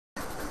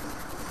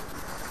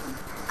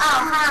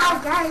Hi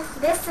guys,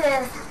 this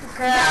is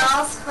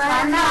Girls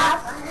Fun Up,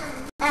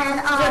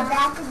 and we're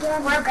back again.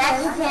 We're back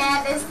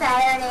again this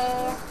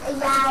Saturday.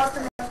 Yeah, supposed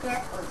to make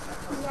it.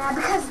 Yeah,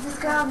 because this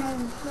girl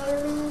named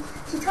Haley,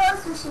 she told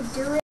us we should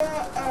do it,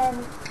 and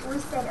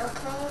we said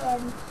okay.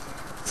 And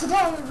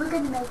today we're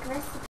gonna make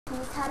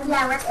recipes. How to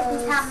make a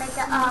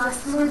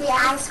smoothie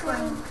ice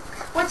cream,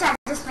 which I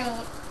just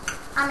made.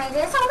 I made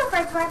it. It's on the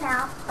fridge right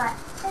now, but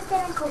it's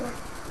getting cooler.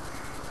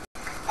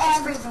 And it's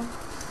freezing.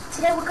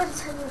 Today we're going to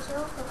tell you a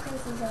joke, a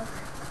crazy joke.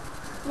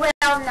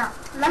 Well, no.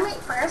 Let me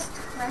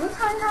tell you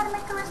how to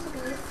make a recipe.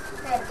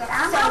 Better get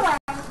out of my way.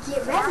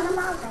 Get ready. Get out of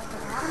my way.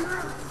 Get out of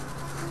my way.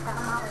 Get out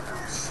of my way.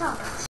 Don't show.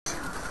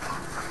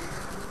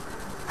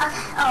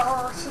 Okay.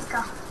 Oh, she's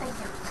gone. Thank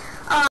you.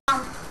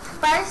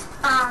 First,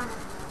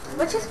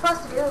 what you're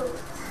supposed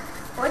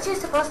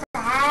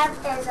to have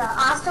is an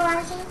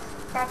osterizer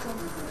that can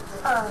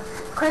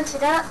crunch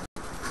it up.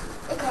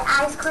 It can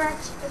ice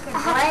crunch. It can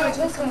blend.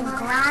 It can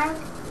grind.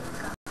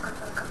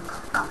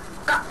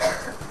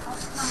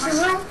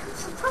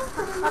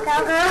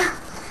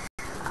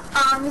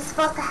 You're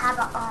supposed to have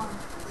a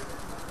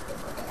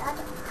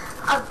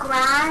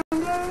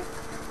grinder,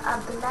 a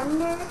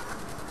blender.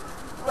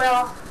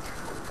 Well,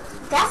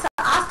 that's an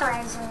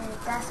osterizer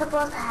that's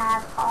supposed to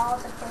have all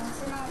the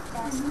things in it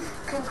that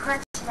can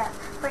crunch it up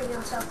for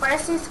you. So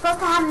first you're supposed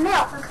to have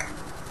milk,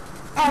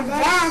 and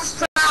then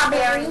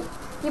strawberry.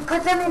 You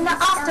put them in the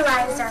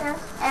osterizer,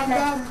 and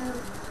then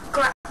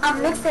you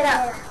mix it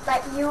up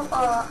like you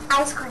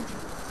ice cream.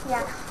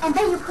 Yeah, and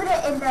then you put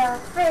it in the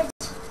fridge.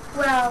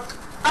 Well,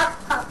 up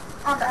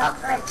on the up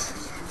fridge,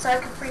 so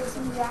it can freeze.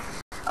 Yeah.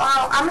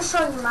 Oh, I'm gonna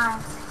show you mine.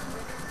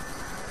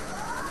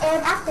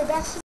 And after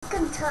that, she's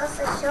gonna tell us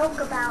a joke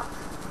about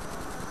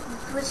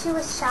when she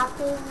was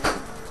shopping,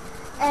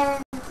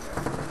 and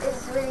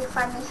it's really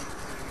funny.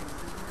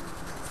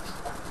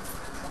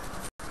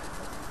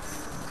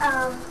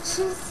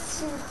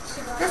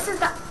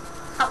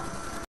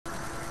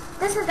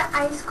 This is the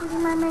ice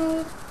cream I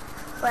made.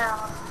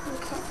 Well, you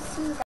can't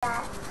see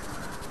that.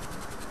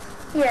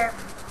 Here.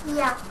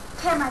 Yeah,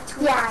 camera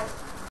too wide.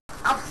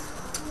 Oh,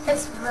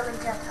 it's really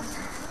good.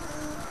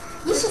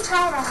 You should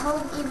try it at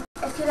home.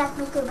 If you like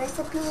making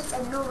recipes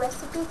and new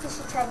recipes, you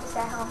should try this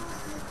at home.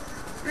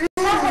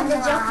 Tell them the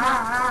joke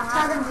now.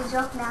 Tell them the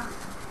joke now.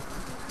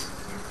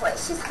 Wait,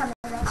 she's coming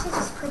in. She's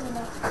just putting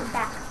it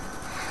back.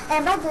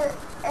 And I'm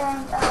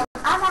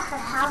at her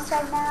house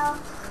right now.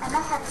 I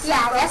might have to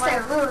that's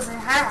the rules in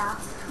her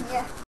house.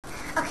 Yeah.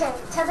 Okay,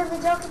 tell them the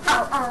joke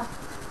again.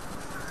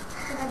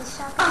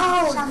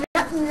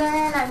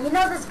 No. You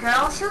know this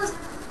girl? She was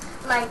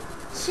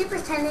she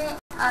pretended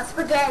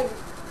spaghetti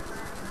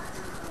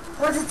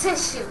was a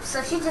tissue,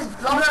 so she just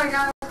blew her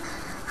nose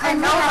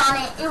on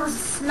it. It was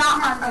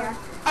snot on there.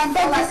 And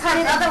then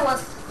her brother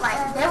was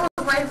they were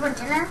waiting for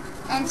dinner,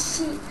 and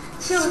she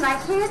was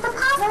like, here's the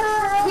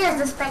pasta, here's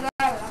the spaghetti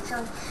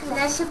actually. And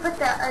then she put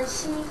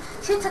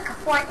she took a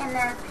fork and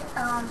then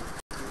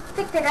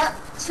picked it up.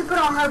 She put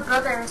on her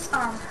brother's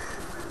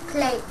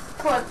plate.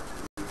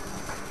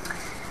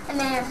 And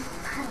then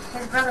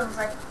his brother was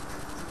like,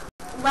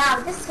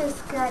 wow, this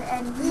tastes good.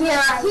 And he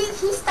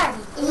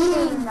started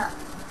eating.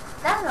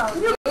 That's all.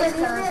 You believe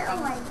it? Oh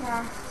my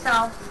god. So,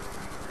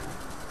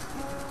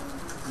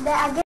 I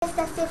guess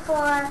that's it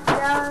for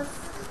Girls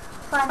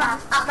Fun Up.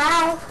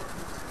 Bye.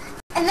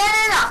 And no.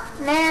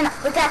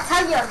 We gotta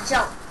tell you a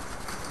joke.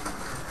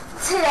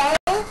 Today,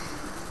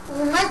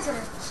 we went to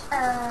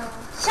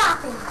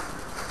shopping.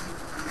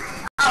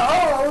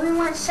 Oh, we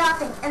went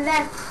shopping. And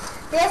then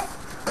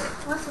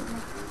what's his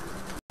name?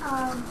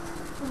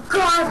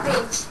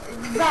 Garbage.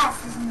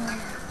 That's his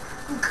name.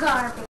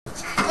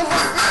 Garbage. And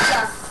his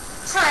sister,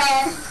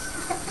 Trash.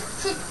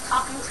 She's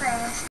talking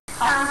trash.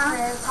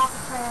 Talking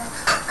trash.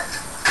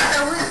 So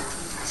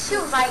she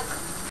was like,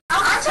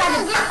 I'm trying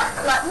to get,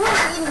 we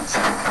were eating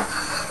chicken.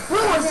 We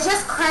was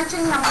just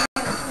crunching her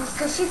face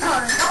because she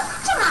told us, don't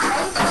touch my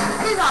face.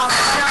 There's all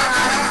butter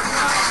on it.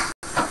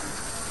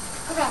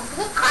 And then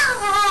we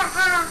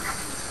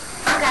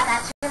got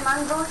that chicken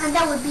mango, and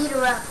then we beat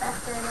her up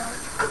after that.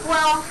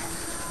 Well,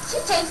 she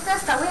chased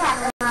us, so we had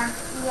to run.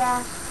 Yeah.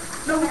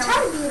 But we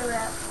tried to beat her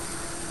up.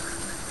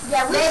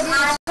 Yeah, we did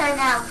not turn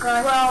out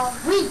good. Well,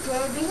 we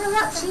did beat her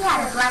up. She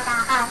had a black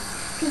eye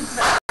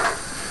pizza.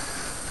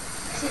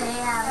 She didn't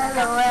have it.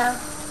 LOL.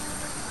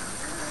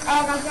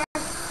 And I guess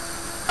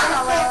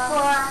that's it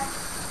for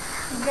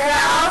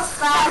Girls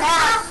Fun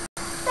Up.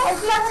 If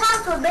you have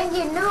time, we'll bring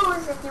you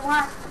news if you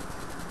want.